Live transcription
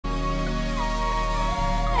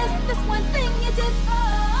Hey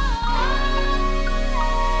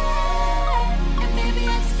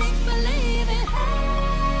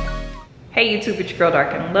YouTube, it's your girl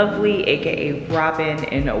Drknlvely, aka Robin,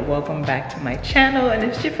 and welcome back to my channel. And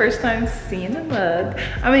if it's your first time seeing the mug,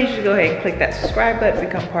 I'm gonna need you to go ahead and click that subscribe button,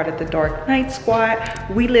 become part of the Dark Knight Squad.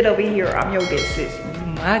 We lit over here. I'm your good sis,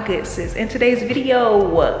 my good sis. In today's video,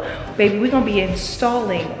 baby, we're gonna be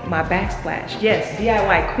installing my Backsplash. Yes,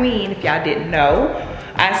 DIY queen, if y'all didn't know.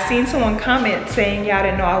 I seen someone comment saying y'all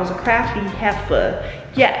didn't know I was a crafty heifer.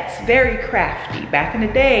 Yes, very crafty. Back in the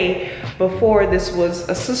day, before this was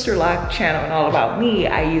a Sisterlocks channel and all about me,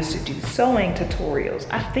 I used to do sewing tutorials.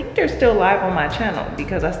 I think they're still live on my channel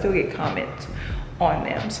because I still get comments on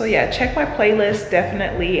them. So yeah, check my playlist,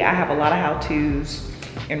 definitely. I have a lot of how-tos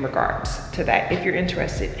in regards to that if you're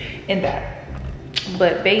interested in that.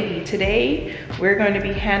 But baby, today we're going to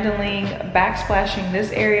be handling backsplashing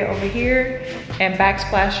this area over here and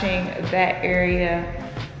backsplashing that area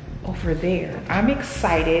over there. I'm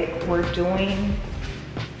excited. We're doing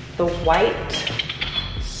the white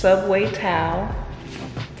subway tile,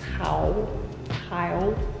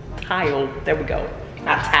 there we go,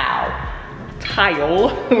 not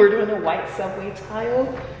tile. We're doing the white subway tile.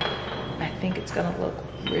 I think it's gonna look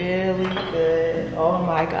really good. Oh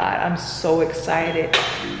my God, I'm so excited.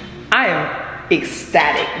 I am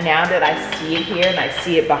ecstatic now that I see it here and I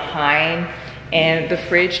see it behind. And the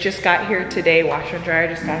fridge just got here today, washer and dryer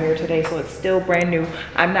just got here today, so it's still brand new.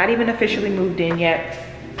 I'm not even officially moved in yet,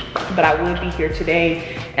 but I will be here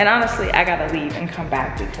today. And honestly, I gotta leave and come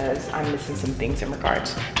back because I'm missing some things in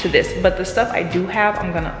regards to this. But the stuff I do have,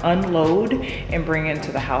 I'm gonna unload and bring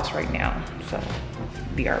into the house right now. So,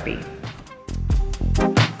 BRB.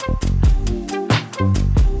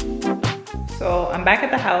 So I'm back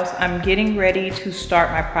at the house. I'm getting ready to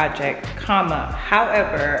start my project,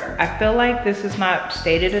 however, I feel like this is not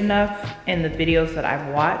stated enough in the videos that I've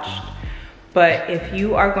watched, but if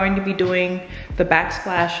you are going to be doing the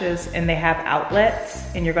backsplashes and they have outlets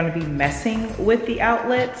and you're gonna be messing with the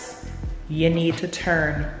outlets, you need to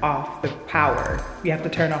turn off the power. You have to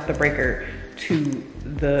turn off the breaker to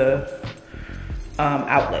the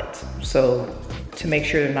outlets. So to make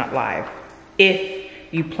sure they're not live. If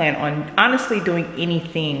you plan on honestly doing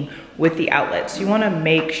anything with the outlets, you wanna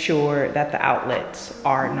make sure that the outlets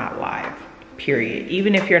are not live, period.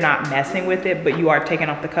 Even if you're not messing with it, but you are taking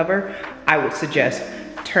off the cover, I would suggest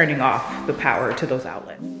turning off the power to those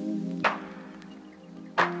outlets.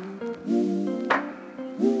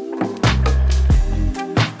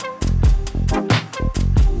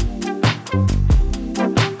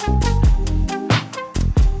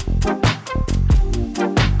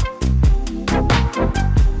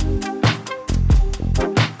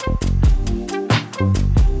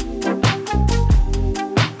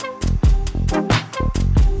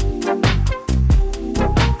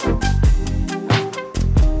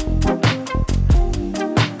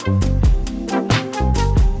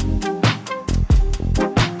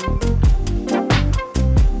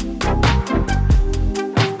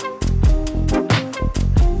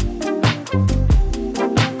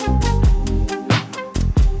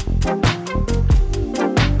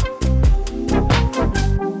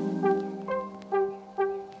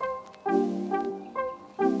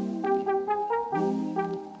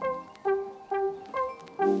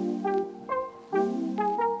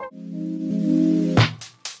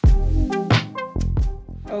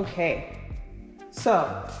 Okay,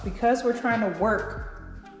 so because we're trying to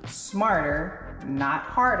work smarter, not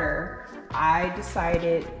harder, I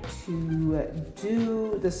decided to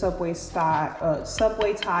do the subway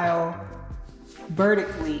tile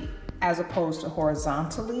vertically as opposed to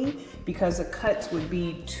horizontally because the cuts would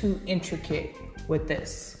be too intricate with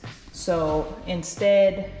this. So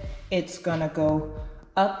instead, it's gonna go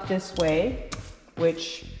up this way,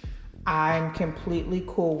 which I'm completely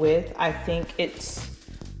cool with. I think it's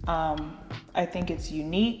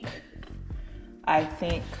unique. I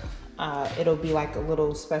think it'll be like a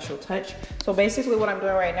little special touch. So basically what I'm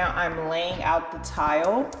doing right now, I'm laying out the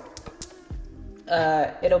tile.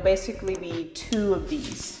 It'll basically be 2 of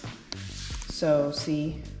these. So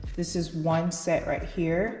see, this is one set right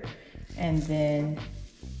here. And then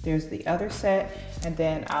there's the other set. And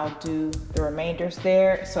then I'll do the remainders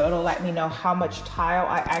there. So it'll let me know how much tile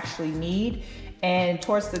I actually need. And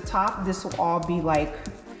towards the top, this will all be like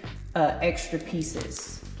extra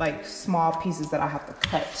pieces, like small pieces that I have to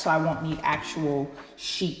cut, so I won't need actual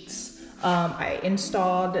sheets. I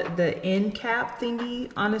installed the end cap thingy.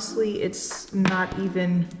 Honestly, it's not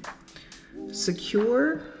even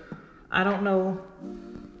secure. I don't know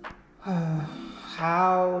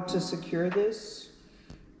how to secure this.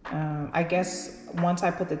 I guess once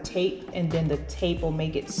I put the tape, and then the tape will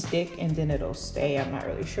make it stick and then it'll stay. I'm not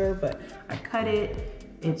really sure, but I cut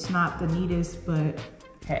it. It's not the neatest, but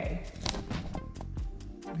hey.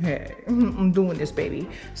 Hey, I'm doing this, baby.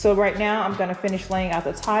 So right now I'm gonna finish laying out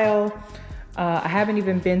the tile. I haven't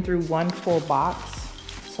even been through one full box,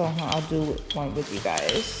 so I'll do one with you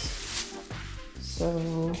guys.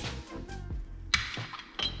 So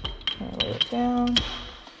I'll lay it down,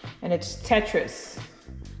 and it's Tetris.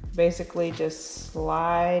 Basically just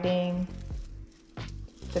sliding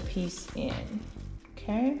the piece in,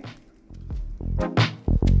 okay?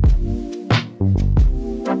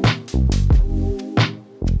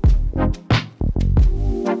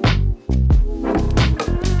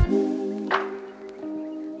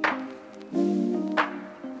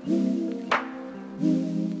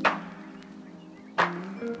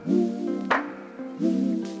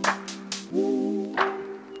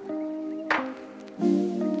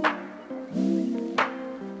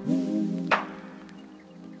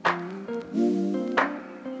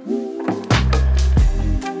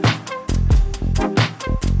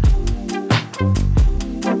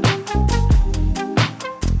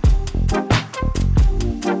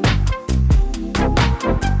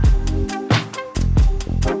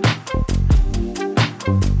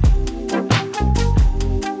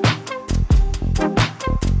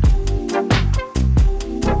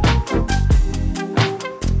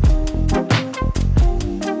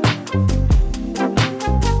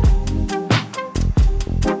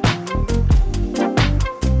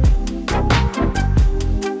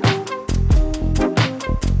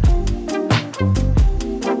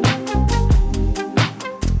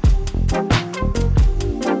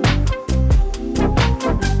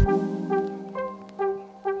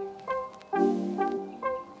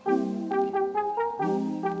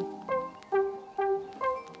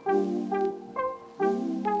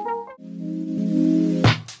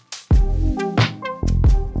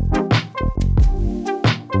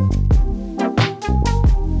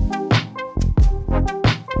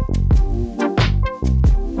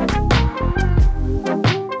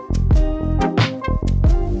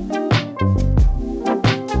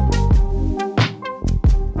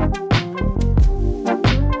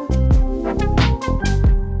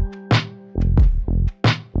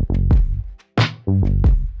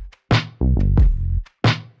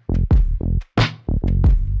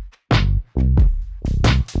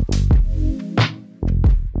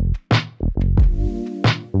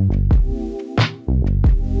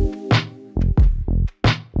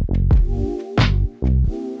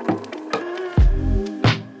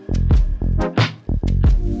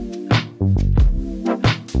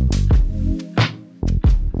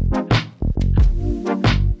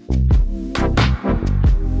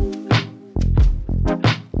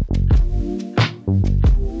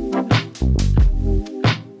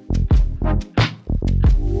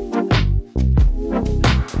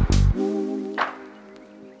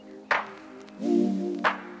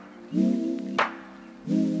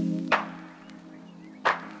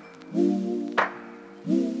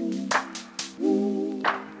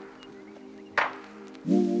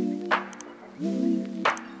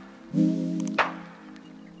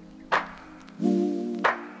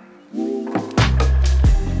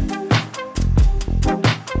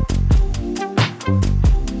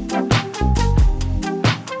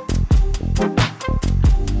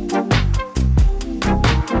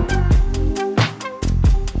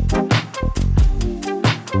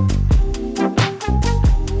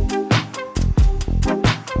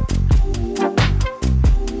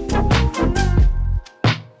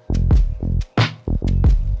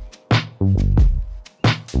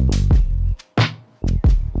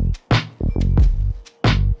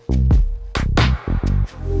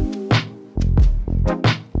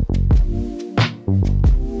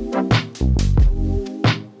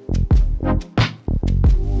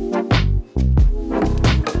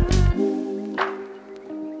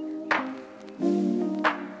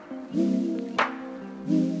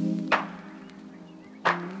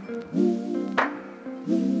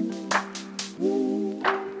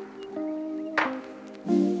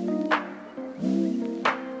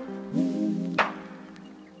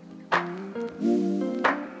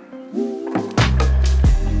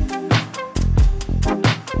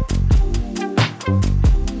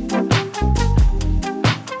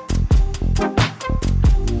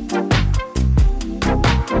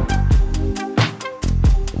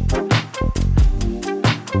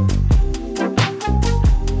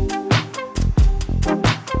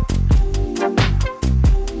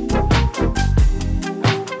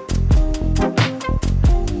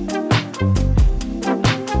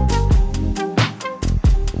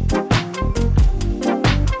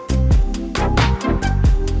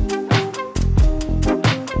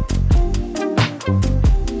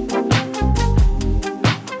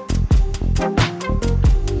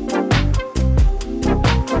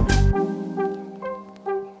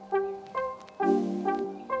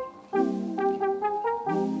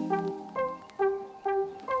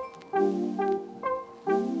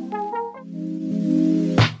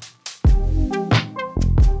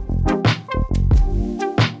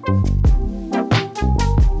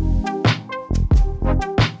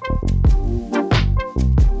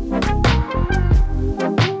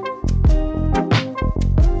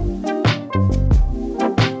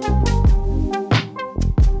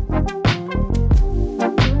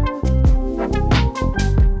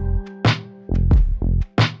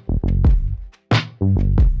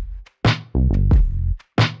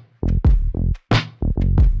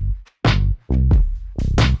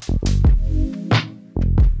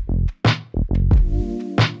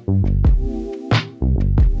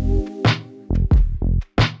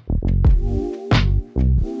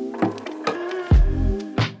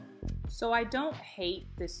 So I don't hate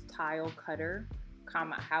this tile cutter,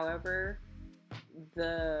 however,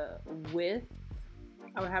 the width,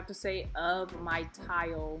 I would have to say, of my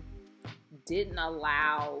tile didn't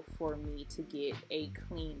allow for me to get a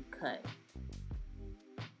clean cut.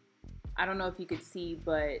 I don't know if you could see,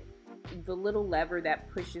 but the little lever that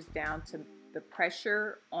pushes down to the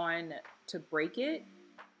pressure on to break it,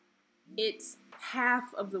 it's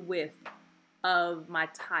half of the width of my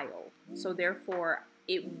tile. So therefore,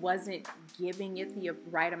 it wasn't giving it the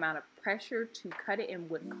right amount of pressure to cut it and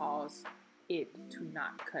would cause it to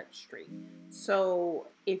not cut straight. So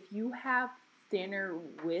if you have thinner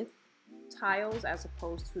width tiles as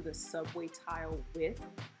opposed to the subway tile width,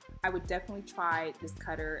 I would definitely try this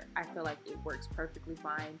cutter. I feel like it works perfectly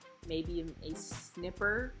fine. Maybe even a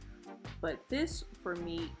snipper, but this for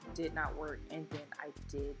me did not work, and then I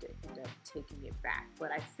did end up taking it back.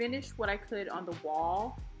 But I finished what I could on the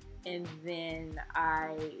wall, and then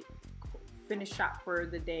I finished shop for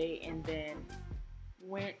the day and then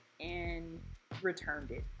went and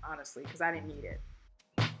returned it, honestly, because I didn't need it.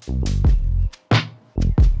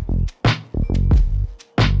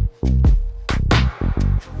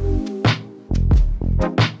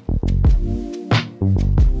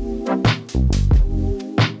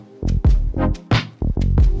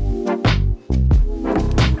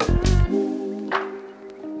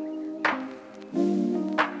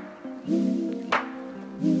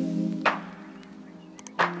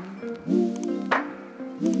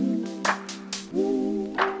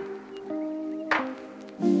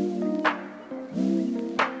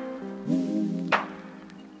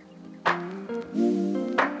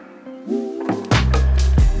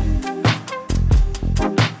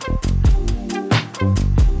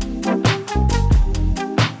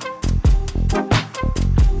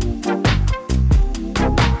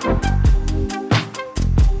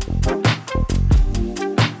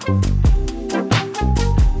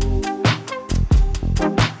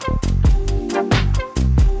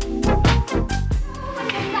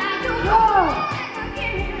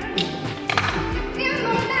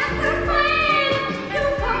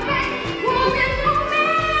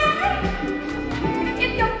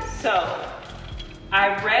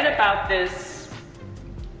 I read about this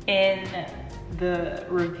in the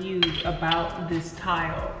reviews about this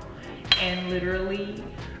tile, and literally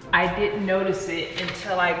I didn't notice it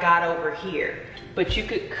until I got over here. But you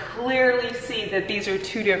could clearly see that these are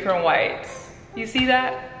two different whites. You see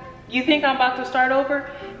that? You think I'm about to start over?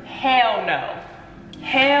 Hell no.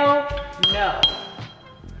 Hell no.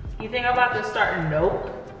 You think I'm about to start? Nope.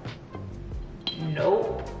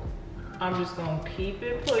 Nope. I'm just gonna keep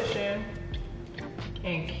it pushing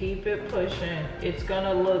and keep it pushing. It's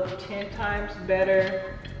gonna look 10 times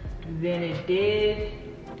better than it did,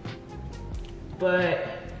 but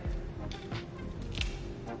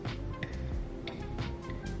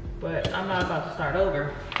I'm not about to start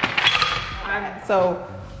over. So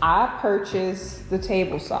I purchased the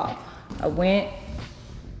table saw. I went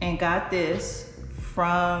and got this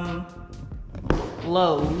from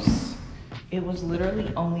Lowe's. It was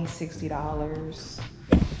literally only $60.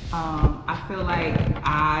 I feel like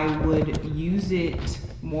I would use it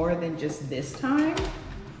more than just this time.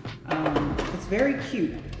 It's very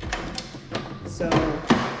cute. So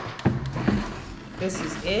this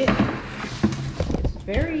is it.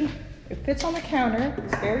 It fits on the counter.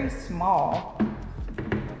 It's very small.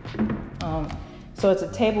 So it's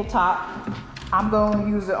a tabletop. I'm going to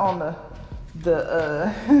use it on the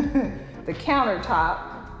the countertop.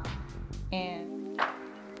 And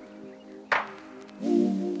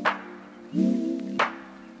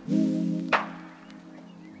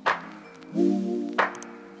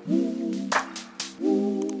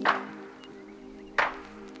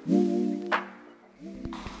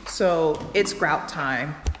so it's grout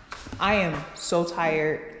time. I am so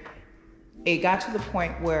tired. It got to the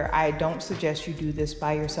point where I don't suggest you do this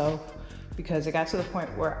by yourself, because it got to the point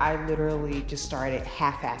where I literally just started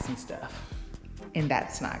half-assing stuff, and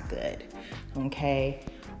that's not good, okay?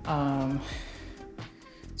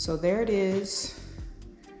 So there it is.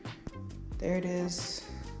 There it is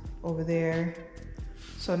over there.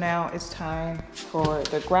 So now it's time for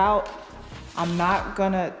the grout. I'm not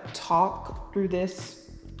gonna talk through this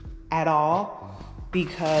at all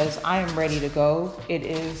because I am ready to go. It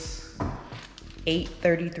is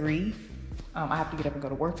 8:33. I have to get up and go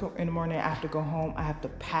to work in the morning. I have to go home. I have to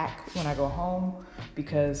pack when I go home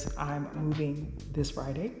because I'm moving this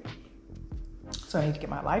Friday. So I need to get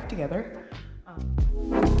my life together.